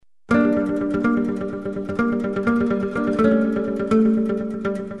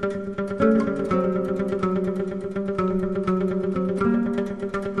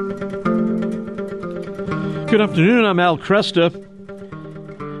Good afternoon, I'm Al Kresta.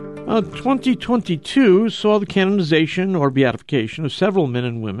 2022 saw the canonization or beatification of several men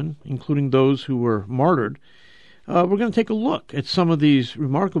and women, including those who were martyred. We're going to take a look at some of these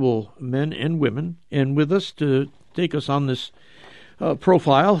remarkable men and women, and with us to take us on this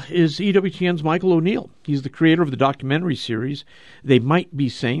profile is EWTN's Michael O'Neill. He's the creator of the documentary series, They Might Be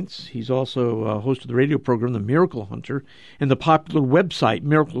Saints. He's also host of the radio program, The Miracle Hunter, and the popular website,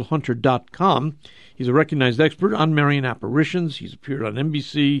 miraclehunter.com. He's a recognized expert on Marian apparitions. He's appeared on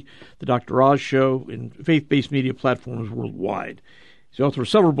NBC, The Dr. Oz Show, and faith-based media platforms worldwide. He's the author of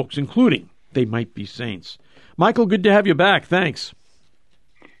several books, including They Might Be Saints. Michael, good to have you back. Thanks.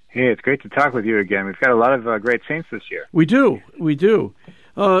 Hey, it's great to talk with you again. We've got a lot of great saints this year. We do.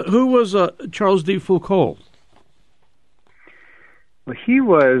 Who was Charles de Foucauld? Well, he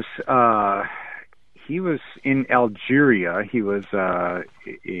was in Algeria. He was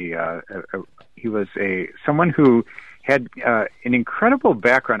someone who had an incredible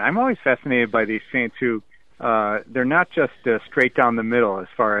background. I'm always fascinated by these saints who they're not just straight down the middle as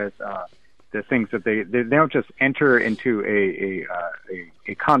far as the things that they don't just enter into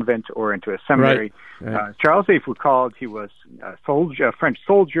a convent or into a seminary. Right. Charles de Foucauld, he was a French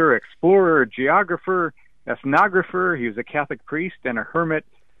soldier, explorer, geographer, ethnographer. He was a Catholic priest and a hermit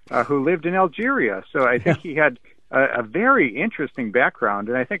who lived in Algeria. So I think he had a very interesting background,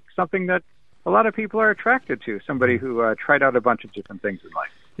 and I think something that a lot of people are attracted to, somebody who tried out a bunch of different things in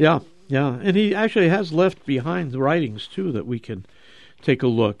life. Yeah. And he actually has left behind the writings, too, that we can take a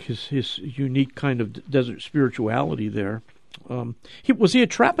look. His unique kind of desert spirituality there. Was he a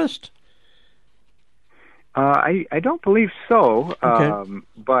Trappist? I don't believe so. Okay.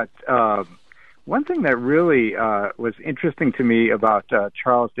 But one thing that really was interesting to me about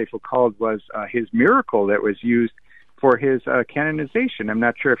Charles de Foucauld was his miracle that was used for his canonization. I'm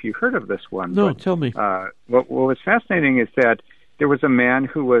not sure if you heard of this one. No, but, tell me. What was fascinating is that there was a man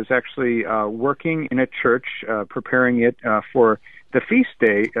who was actually working in a church, preparing it for the feast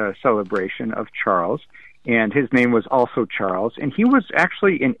day celebration of Charles, and his name was also Charles, and he was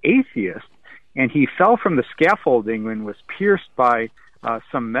actually an atheist, and he fell from the scaffolding and was pierced by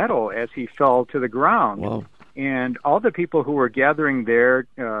some metal as he fell to the ground. Wow. And all the people who were gathering there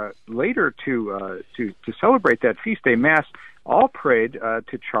later to celebrate that feast day mass all prayed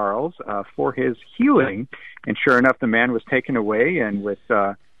to Charles for his healing, and sure enough, the man was taken away, and with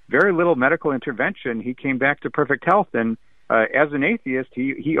very little medical intervention, he came back to perfect health, and as an atheist,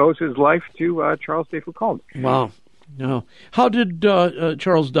 he owes his life to Charles de Foucauld. Wow. No. How did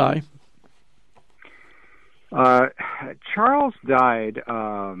Charles die? Charles died.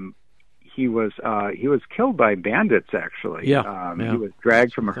 He was killed by bandits. Actually, He was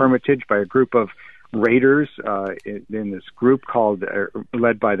dragged from a hermitage by a group of raiders in this group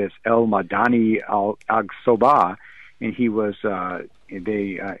led by this El Madani Al Agsoba, and he was.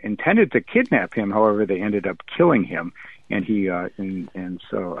 They intended to kidnap him. However, they ended up killing him. And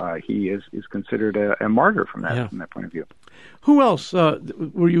so he is considered a martyr from that point of view. Who else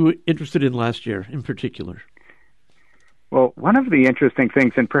were you interested in last year in particular? Well, one of the interesting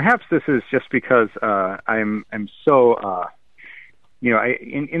things, and perhaps this is just because I'm so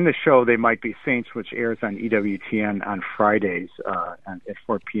in the show They Might Be Saints, which airs on EWTN on Fridays at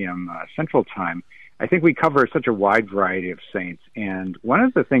 4 p.m. Central Time. I think we cover such a wide variety of saints, and one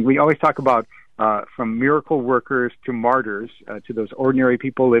of the things we always talk about. From miracle workers to martyrs, to those ordinary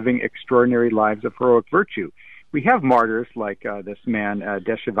people living extraordinary lives of heroic virtue. We have martyrs like this man,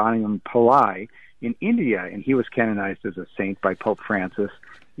 Deshivanam Pillai, in India, and he was canonized as a saint by Pope Francis.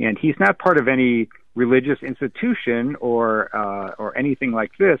 And he's not part of any religious institution or anything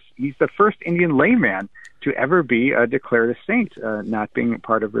like this. He's the first Indian layman to ever be declared a saint, not being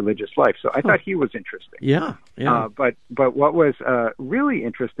part of religious life. So I thought he was interesting. Yeah. But what was really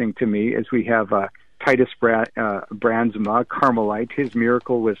interesting to me is we have Titus Brandsma, Carmelite. His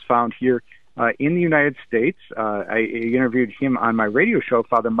miracle was found here in the United States. I interviewed him on my radio show,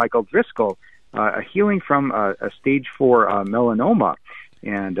 Father Michael Driscoll, a healing from a stage 4 melanoma,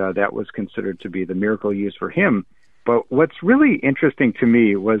 and that was considered to be the miracle used for him. But what's really interesting to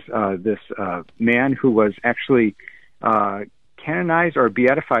me was this man who was actually canonized, or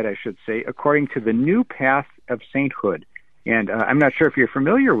beatified, I should say, according to the new path of sainthood. And I'm not sure if you're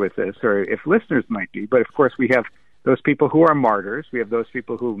familiar with this, or if listeners might be, but of course we have those people who are martyrs. We have those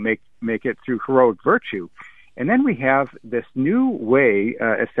people who make it through heroic virtue. And then we have this new way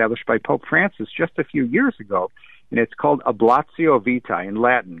established by Pope Francis just a few years ago, and it's called Oblatio Vitae in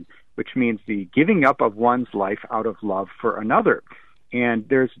Latin, which means the giving up of one's life out of love for another. And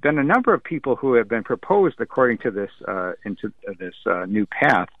there's been a number of people who have been proposed according to this new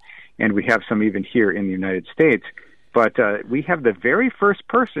path, and we have some even here in the United States. But we have the very first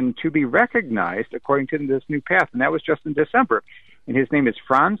person to be recognized according to this new path, and that was just in December. And his name is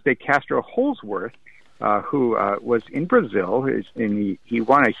Franz de Castro Holzworth, who was in Brazil, and he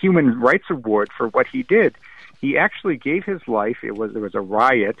won a Human Rights Award for what he did. He actually gave his life. There was a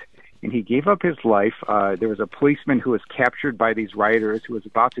riot, and he gave up his life. There was a policeman who was captured by these rioters who was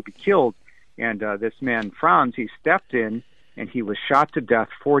about to be killed, and this man Franz, he stepped in and he was shot to death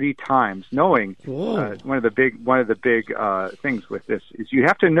 40 times. Knowing one of the big things with this is you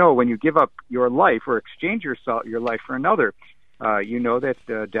have to know when you give up your life or exchange your life for another, you know that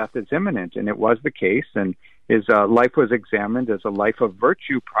death is imminent, and it was the case. And his life was examined as a life of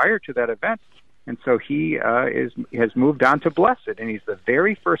virtue prior to that event. And so he has moved on to blessed, and he's the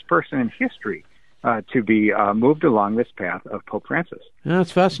very first person in history to be moved along this path of Pope Francis. Yeah,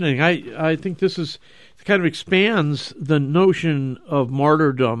 that's fascinating. I think this kind of expands the notion of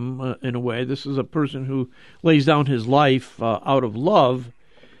martyrdom in a way. This is a person who lays down his life out of love,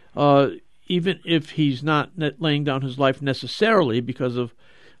 even if he's not laying down his life necessarily because of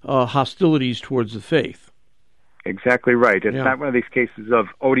hostilities towards the faith. Exactly right. It's not one of these cases of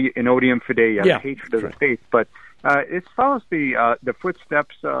in odium fidei, hatred of the faith, but it follows the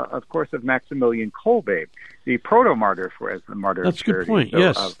footsteps, of course, of Maximilian Kolbe, the proto-martyr as the martyr. That's of a good point. So,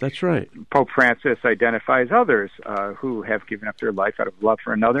 yes, that's right. Pope Francis identifies others who have given up their life out of love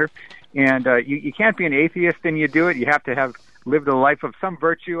for another. And you can't be an atheist and you do it. You have to have lived a life of some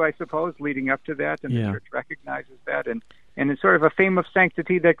virtue, I suppose, leading up to that, and the church recognizes that. And it's sort of a fame of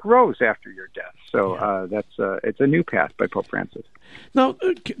sanctity that grows after your death. So it's a new path by Pope Francis. Now,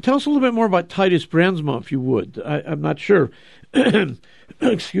 tell us a little bit more about Titus Brandsma, if you would. I'm not sure.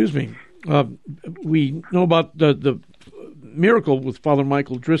 Excuse me. We know about the miracle with Father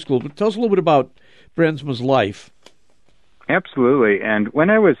Michael Driscoll, but tell us a little bit about Brandsma's life. Absolutely. And when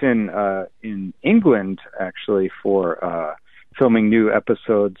I was in England, actually, for filming new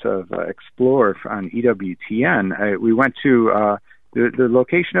episodes of Explore on EWTN, we went to the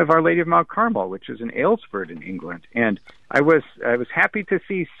location of Our Lady of Mount Carmel, which is in Aylesford in England. And I was happy to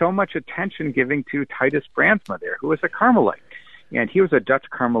see so much attention given to Titus Brandsma there, who was a Carmelite. And he was a Dutch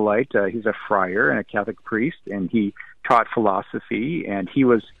Carmelite. He's a friar and a Catholic priest, and he taught philosophy. And it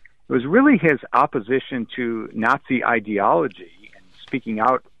was really his opposition to Nazi ideology and speaking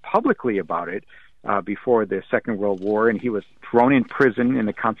out publicly about it before the Second World War. And he was thrown in prison in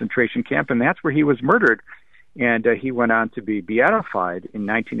a concentration camp, and that's where he was murdered. And he went on to be beatified in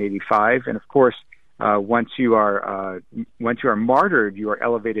 1985. And of course, once you are martyred, you are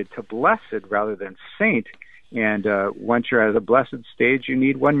elevated to blessed rather than saint. And once you're at the blessed stage, you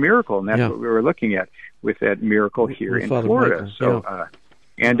need one miracle, and that's what we were looking at with that miracle here in Father Florida. Michael, So,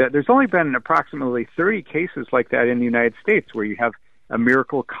 there's only been approximately 30 cases like that in the United States, where you have a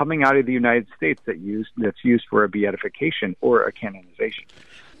miracle coming out of the United States that's used for a beatification or a canonization.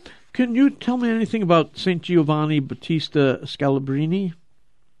 Can you tell me anything about Saint Giovanni Battista Scalabrini?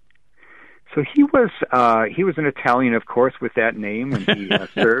 So he was an Italian, of course, with that name, and he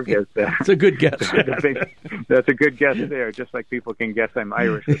served as the... That's a good guess. That's a good guess there, just like people can guess I'm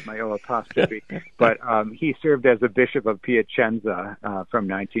Irish with my O apostrophe. But he served as a bishop of Piacenza from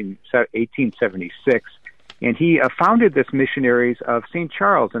 1876, and he founded this Missionaries of St.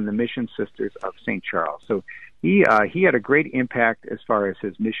 Charles and the Mission Sisters of St. Charles. So he had a great impact as far as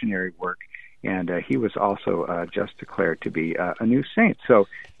his missionary work. And he was also just declared to be a new saint. So,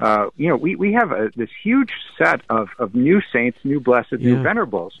 we have this huge set of new saints, new blessed, new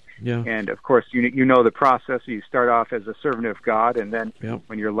venerables. Yeah. And, of course, you know the process. You start off as a servant of God, and then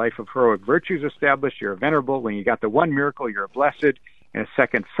when your life of heroic virtue is established, you're a venerable. When you got the one miracle, you're a blessed. And a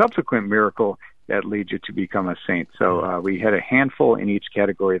second subsequent miracle that leads you to become a saint. So we had a handful in each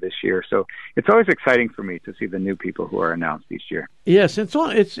category this year. So it's always exciting for me to see the new people who are announced each year. Yes, it's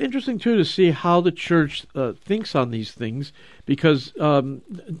interesting, too, to see how the church thinks on these things, because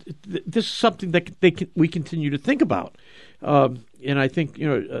this is something that we continue to think about. And I think,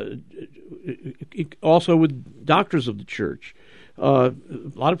 also with doctors of the church, a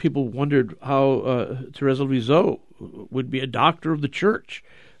lot of people wondered how Teresa Lisieux would be a doctor of the church.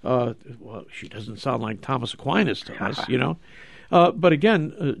 Well, she doesn't sound like Thomas Aquinas to us, But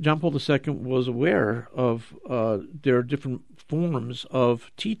again, John Paul II was aware of there are different forms of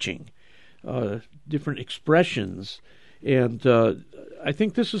teaching, different expressions, and I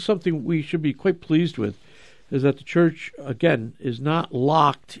think this is something we should be quite pleased with, is that the church, again, is not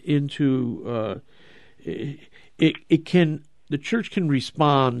locked into the church can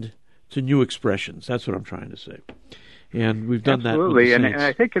respond to new expressions. That's what I'm trying to say. And we've done Absolutely. that. And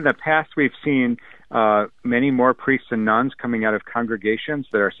I think in the past we've seen many more priests and nuns coming out of congregations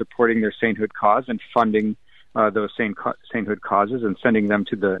that are supporting their sainthood cause and funding those sainthood causes and sending them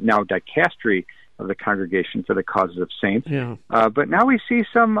to the now dicastery of the Congregation for the Causes of Saints. Yeah. But now we see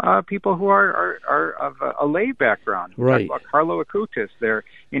some people who are of a lay background. Right. Like Carlo Acutis there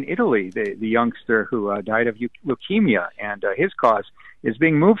in Italy, the youngster who died of leukemia, and his cause is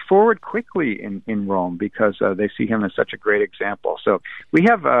being moved forward quickly in Rome because they see him as such a great example. So we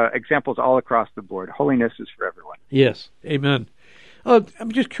have examples all across the board. Holiness is for everyone. Yes, amen.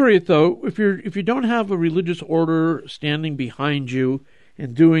 I'm just curious, though, if you don't have a religious order standing behind you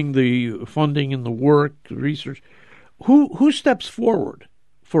and doing the funding and the work, the research, who steps forward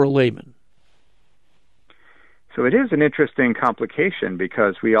for a layman? So it is an interesting complication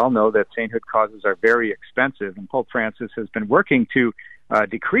because we all know that sainthood causes are very expensive, and Pope Francis has been working to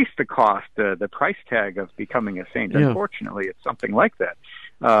decrease the cost, the price tag of becoming a saint. Yeah. Unfortunately, it's something like that.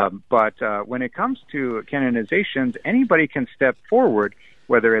 But when it comes to canonizations, anybody can step forward,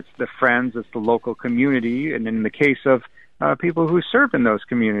 whether it's the friends, it's the local community, and in the case of people who serve in those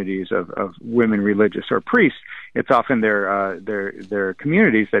communities of women religious or priests, it's often their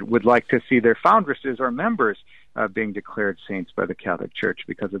communities that would like to see their foundresses or members being declared saints by the Catholic Church,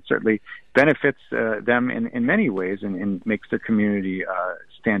 because it certainly benefits them in many ways and makes their community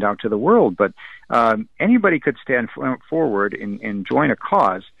stand out to the world. But anybody could stand forward and join a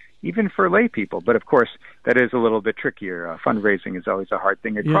cause, even for lay people. But of course, that is a little bit trickier. Fundraising is always a hard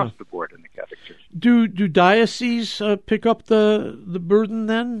thing across the board in the Catholic Church. Do dioceses pick up the burden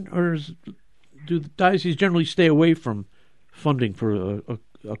then, or do the dioceses generally stay away from funding for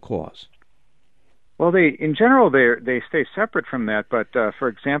a cause? Well, in general, they stay separate from that. But for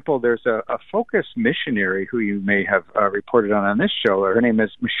example, there's a Focus missionary who you may have reported on this show. Her name is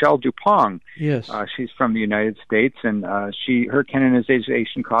Michelle Dupont. Yes, she's from the United States, and her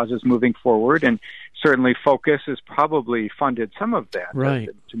canonization cause is moving forward. And certainly, Focus has probably funded some of that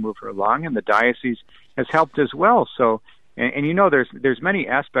to move her along, and the diocese has helped as well. So. And you know, there's many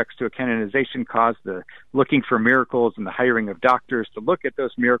aspects to a canonization cause, the looking for miracles and the hiring of doctors to look at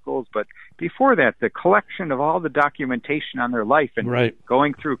those miracles. But before that, the collection of all the documentation on their life and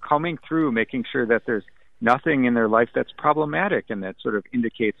combing through, making sure that there's nothing in their life that's problematic and that sort of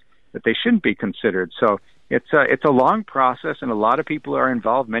indicates that they shouldn't be considered. So it's a long process, and a lot of people are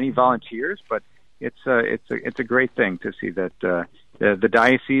involved, many volunteers, but it's a great thing to see that the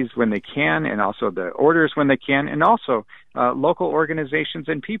diocese when they can, and also the orders when they can, and also local organizations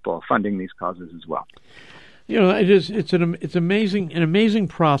and people funding these causes as well. You know, it's amazing, an amazing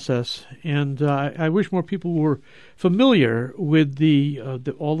process, and I wish more people were familiar with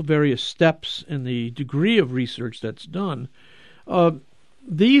all the various steps and the degree of research that's done.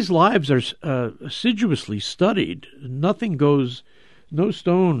 These lives are assiduously studied. No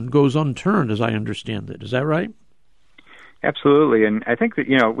stone goes unturned, as I understand it. Is that right? Absolutely, and I think that,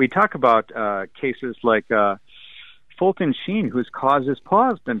 you know, we talk about cases like Fulton Sheen, whose cause is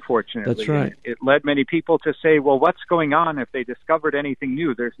paused, unfortunately. That's right. It led many people to say, well, what's going on if they discovered anything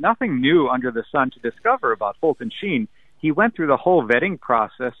new? There's nothing new under the sun to discover about Fulton Sheen. He went through the whole vetting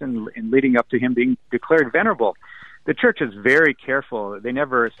process and leading up to him being declared venerable. The Church is very careful. They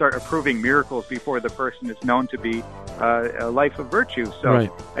never start approving miracles before the person is known to be a life of virtue.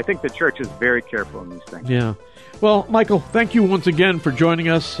 So I think the Church is very careful in these things. Yeah. Well, Michael, thank you once again for joining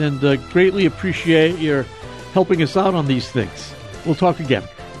us, and greatly appreciate your helping us out on these things. We'll talk again.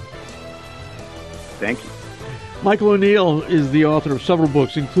 Thank you. Michael O'Neill is the author of several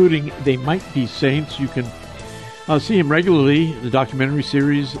books, including They Might Be Saints. You can see him regularly, the documentary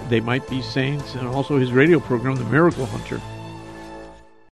series They Might Be Saints, and also his radio program, The Miracle Hunter.